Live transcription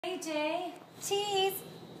Hey, Jay. Cheese.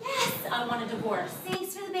 Yes, I want a divorce.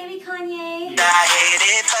 Thanks for the baby, Kanye. I hate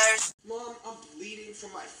it first. Mom, I'm bleeding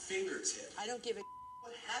from my fingertip. I don't give a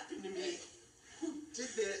What happened to me? Who did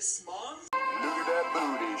this, Mom? Look at that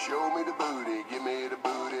booty, show me the booty, give me the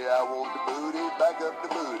booty, I want the booty, back up the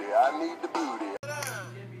booty, I need the booty.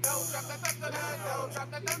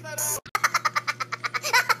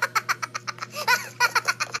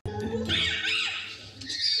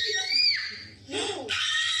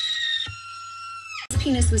 His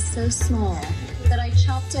penis was so small that I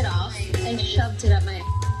chopped it off and shoved it up my,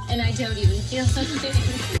 and I don't even feel something.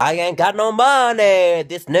 I ain't got no money,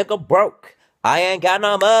 this nigga broke. I ain't got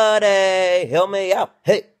no money, help me out,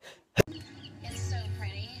 hey. It's so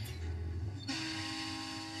pretty.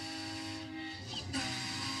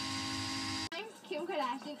 I'm Kim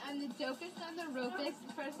Kardashian. I'm the dopest and the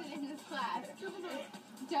ropest person in this class.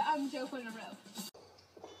 I'm dope on a rope.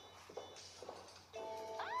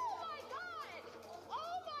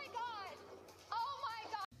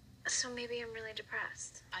 So maybe I'm really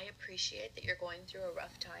depressed. I appreciate that you're going through a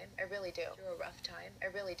rough time. I really do. I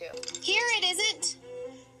really do. Here it isn't.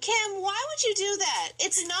 Kim, why would you do that?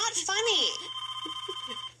 It's not funny.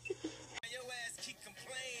 Your ass keep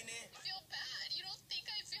complaining. I feel bad. You don't think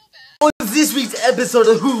I feel bad? On this week's episode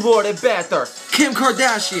of Who Wrote It Better, Kim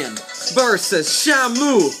Kardashian versus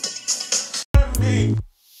Shamu.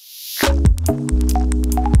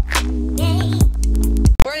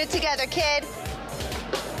 We're in it together, kid.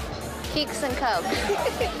 Peaks and Coke.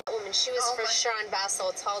 Woman, she was for sure on bath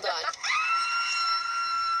salts. Hold on.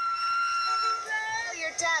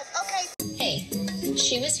 You're deaf. Okay. Hey,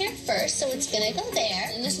 she was here first, so it's gonna go there,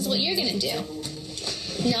 and this is what you're gonna do.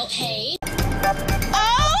 No, hey. Oh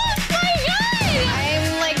my God!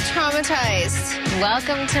 I'm like traumatized.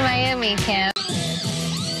 Welcome to Miami, Kim.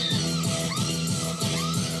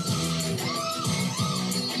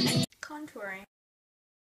 Contouring.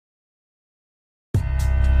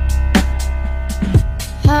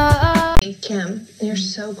 Kim, you're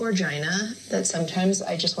so gorgina that sometimes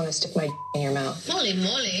I just want to stick my in your mouth. Holy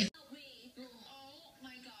moly.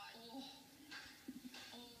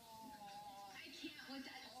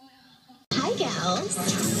 Hi, gals.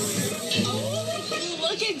 Oh, you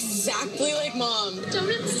look exactly like Mom. Don't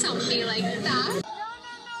insult me like that.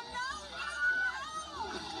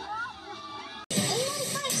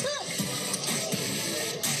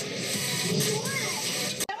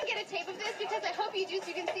 Someone get a tape of this because I hope you do so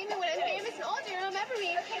you can see me when I'm famous and older and remember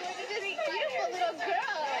me. Okay, look at this beautiful little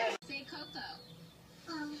girl. Say Coco.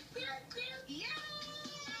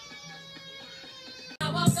 I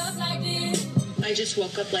woke up like this. I just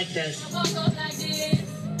woke up like this. I woke up like this.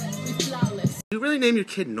 It's flawless. You really name your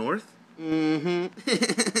kid North? Mm-hmm.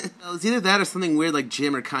 Well, it's either that or something weird like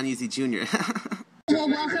Jim or Kanye Jr. Well,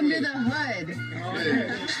 welcome to the hood.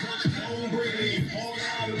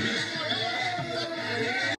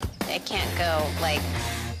 I can't go, like,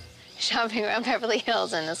 shopping around Beverly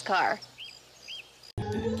Hills in this car. Do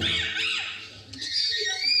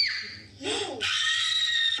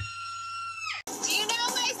you know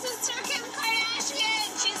my sister Kim Kardashian?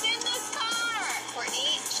 She's in this car.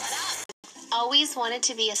 Courtney, shut up. Always wanted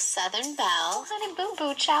to be a Southern belle. Oh, honey boo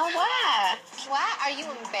boo, chow what? What? Are you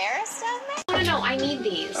embarrassed of me? No, I need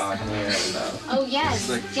these. Oh, yes,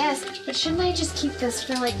 yes. But shouldn't I just keep this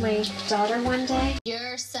for, like, my daughter one day?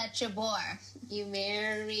 You're such a bore. You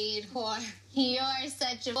married whore. You're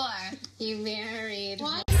such a bore. You married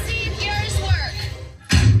whore. See if yours work.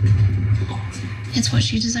 It's what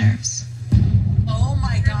she deserves. Oh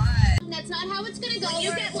my God. That's not how it's gonna go.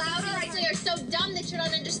 You get louder so you're so dumb that you're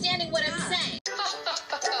not understanding what I'm saying.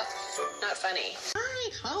 Not funny.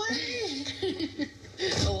 Hi, Holly.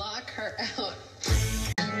 Lock her out.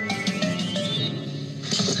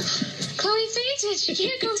 Chloe fainted. She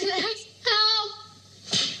can't go to the house. Help!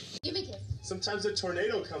 Give me a kiss. Sometimes a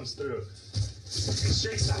tornado comes through. It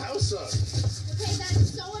shakes the house up. Okay,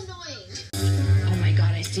 that's so annoying. Oh my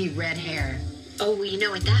God, I see red hair. Oh, well, you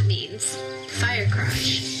know what that means. Fire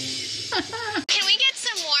crush. Can we get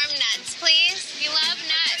some warm nuts, please? We love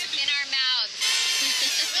nuts in our mouths.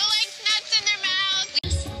 Who likes nuts in their mouths?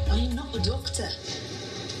 I'm not a doctor.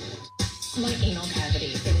 My anal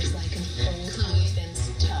cavity is like an old elephant's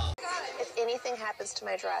toe. If anything happens to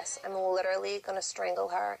my dress, I'm literally gonna strangle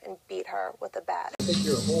her and beat her with a bat. I think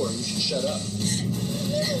you're a whore. You should shut up.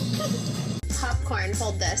 Popcorn,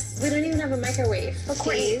 hold this. We don't even have a microwave.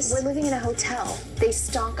 Please. We're living in a hotel. They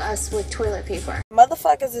stock us with toilet paper.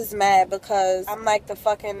 Motherfuckers is mad because I'm like the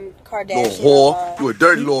fucking Kardashian. Little whore, you a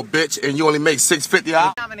dirty little bitch, and you only make $6.50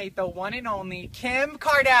 out. Nominate the one and only Kim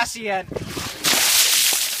Kardashian.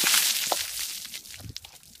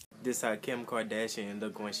 This how Kim Kardashian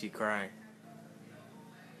look when she crying.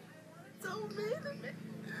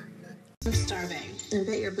 I'm starving. I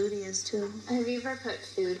bet your booty is too. Have you ever put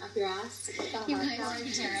food up your ass? You guys want to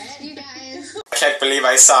hear it? You guys. I can't believe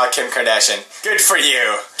I saw Kim Kardashian. Good for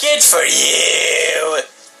you. Good for you.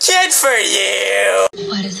 Good for you.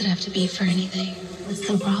 Why does it have to be for anything? What's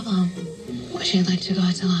the problem? Would you like to go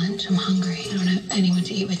out to lunch? I'm hungry. I don't have anyone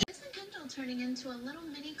to eat with. Why is Kendall turning into a little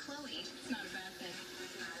mini Chloe? It's not a bad thing.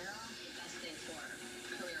 It's not at all the best thing for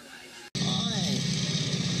career-wise.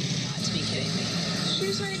 Got to be kidding me.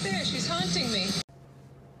 She's right there. She's haunting me.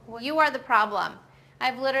 Well, you are the problem.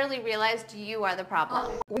 I've literally realized you are the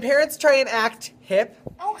problem. When parents try and act hip.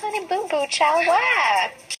 Oh, honey, boo boo, chow wow.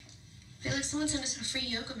 I feel like someone sent us a free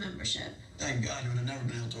yoga membership. Thank God, you would have never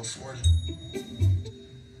been able to afford it.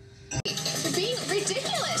 You're being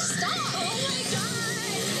ridiculous. Stop. Oh my God.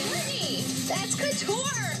 Courtney, that's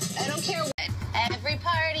couture. I don't care what. Every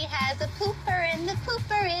party has a pooper, and the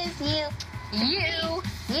pooper is you. You.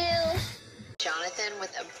 Jonathan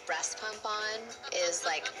with a breast pump on is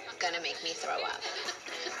like gonna make me throw up.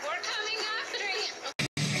 We're coming after you.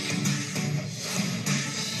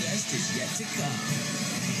 Best is yet to come.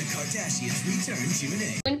 The Kardashians return June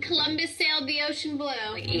 8th. When Columbus sailed the ocean blue.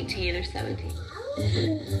 Like 18 or 17.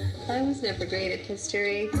 I was never great at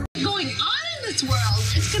history. Going on in this world,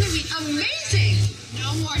 it's gonna be amazing.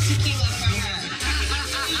 No more tequila from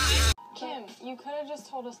her. Kim, you could have just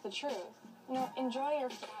told us the truth. Enjoy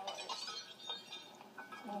your flowers.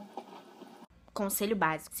 Conselho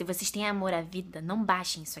básico. Se vocês têm amor à vida, não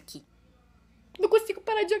baixem isso aqui. Não consigo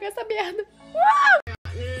parar de jogar essa merda.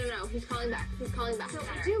 No. He's calling back. He's calling back.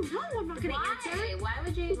 Dude, no, I'm not gonna answer. Why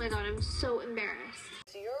would you? Oh my God, I'm so embarrassed.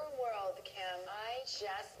 It's your world, Kim. I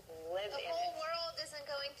just live in it. The whole world isn't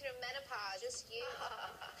going through menopause, just you.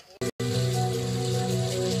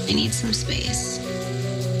 I need some space.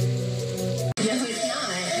 No, it's not.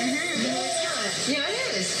 No, it's not. Yeah,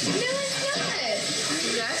 it is. No, it's not.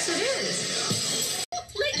 Yes, it is.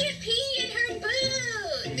 Look at Pee in her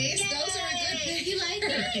boot. Those are a good thing. You like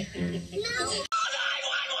it? No.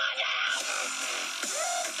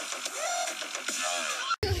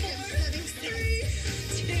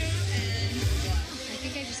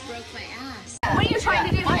 What are you trying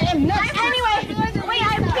to do? I am not. Anyway, wait, what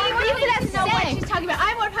do you think that's what she's talking about?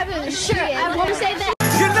 I'm more popular than she is. I won't say that.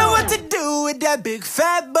 You know what to do with that big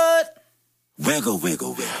fat butt. Wiggle,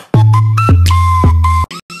 wiggle, wiggle.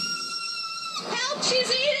 Help, she's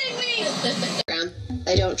eating me!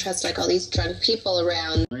 I don't trust like all these drunk people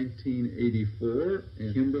around. 1984,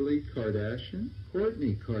 and Kimberly Kardashian,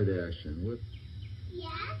 Kourtney Kardashian with. Yeah.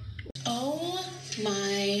 Oh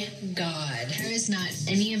my God. There is not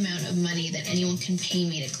any amount of money that anyone can pay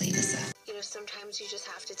me to clean this up. You know, sometimes you just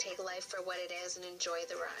have to take life for what it is and enjoy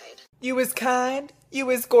the ride. You is kind. You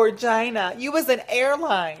is Gorgina. You is an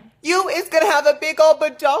airline. You is gonna have a big old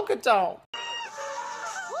badonkadonk.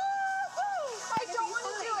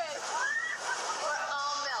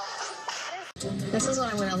 This is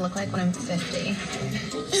what I'm gonna look like when I'm 50.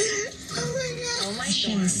 Oh my God.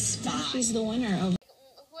 She's the winner of.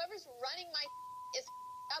 Whoever's running my is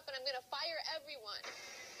up, and I'm gonna fire everyone.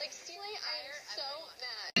 Like, seriously, I am so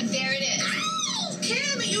mad. There it is. Ow!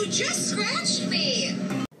 Kim, you just scratched me.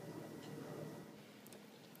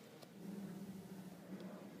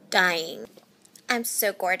 Dying. I'm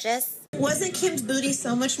so gorgeous. Wasn't Kim's booty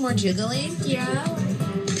so much more jiggly? Yeah.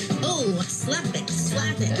 Oh, slap it,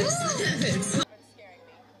 slap it, slap it.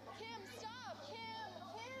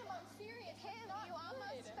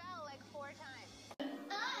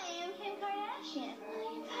 I am Kim Kardashian.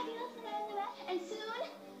 I am fabulous and soon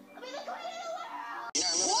I'll be the queen of the world.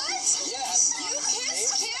 What? Yes. You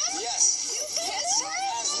kissed Kim? Yes. You kissed her?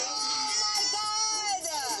 Oh my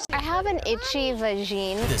God! I have an itchy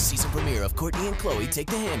vagine. The season premiere of Kourtney and Khloe Take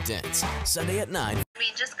the Hamptons, Sunday at 9. I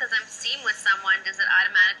mean, just because I'm seen with someone, does it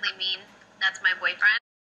automatically mean that's my boyfriend?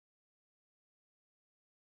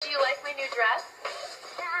 Do you like my new dress?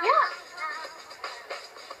 Yeah.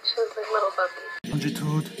 She looks like little Buffy.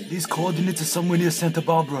 Longitude, these coordinates are somewhere near Santa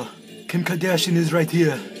Barbara. Kim Kardashian is right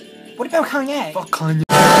here. What about Kanye? Fuck Kanye.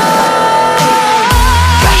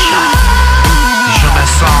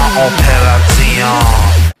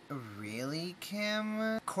 Really,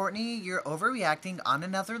 Kim? Kourtney, you're overreacting on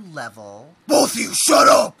another level. Both of you, shut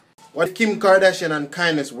up! What Kim Kardashian and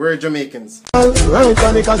kindness, we're Jamaicans. Right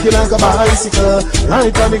on the cocky like a bicycle.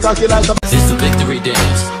 Right on the cocky like a. It's the victory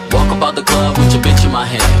dance. Walk about the club with your bitch in my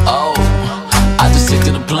hand. Oh, I just stick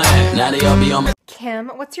to the plan. Now they all be on my. Kim,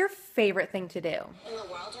 what's your favorite thing to do? In the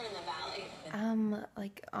world or in the valley?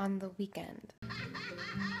 Like on the weekend.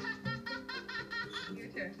 Your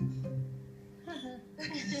turn.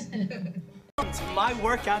 It's my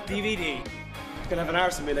workout DVD. It's gonna have an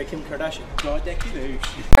arse in me like Kim Kardashian.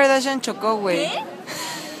 Kardashian chocó, güey.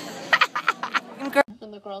 When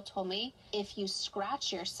the girl told me, if you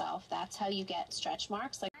scratch yourself, that's how you get stretch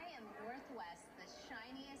marks. Like, I am Northwest, the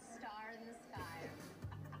shiniest star in the sky.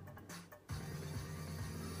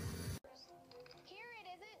 Here it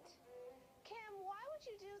isn't. Kim, why would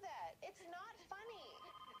you do that? It's not funny.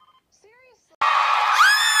 Seriously.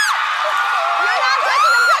 You're not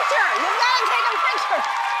taking a picture! You've got to take a picture!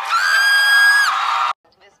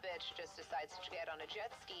 This bitch just decides to get on a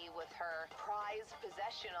jet ski with her prized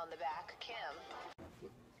possession on the back, Kim.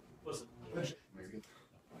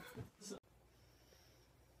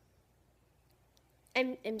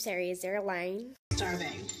 I'm sorry, is there a line?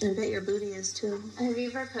 Starving. I bet your booty is too. Have you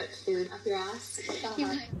ever put food up your ass?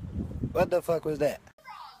 What the fuck was that?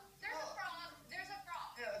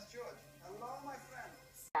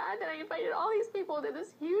 And then I invited all these people to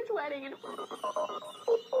this huge wedding and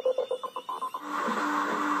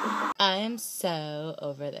I am so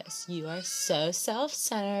over this. You are so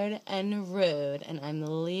self-centered and rude, and I'm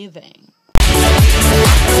leaving.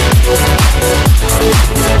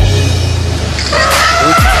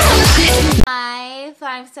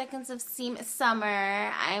 5 seconds of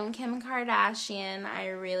summer. I'm Kim Kardashian. I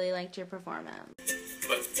really liked your performance.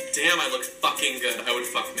 But damn, I look fucking good. I would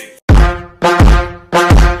fuck me.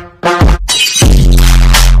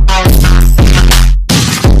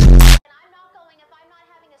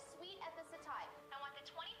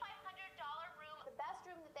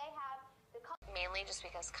 Mainly just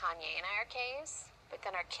because Kanye and I are K's, but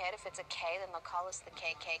then our kid, if it's a K, then they'll call us the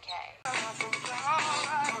KKK.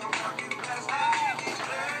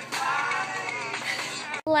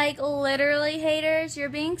 Like, literally, haters, you're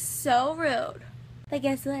being so rude. But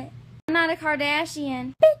guess what? I'm not a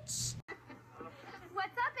Kardashian. Bitch!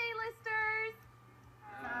 What's up, A-listers?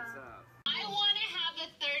 I want to have a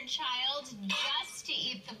third child just to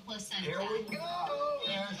eat the placenta. Here we go.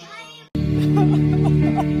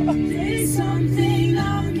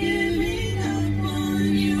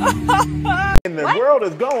 In the world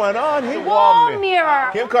is going on here? Wall mirror.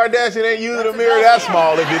 Kim Kardashian ain't using a mirror that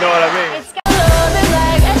small, if you know what I mean. It's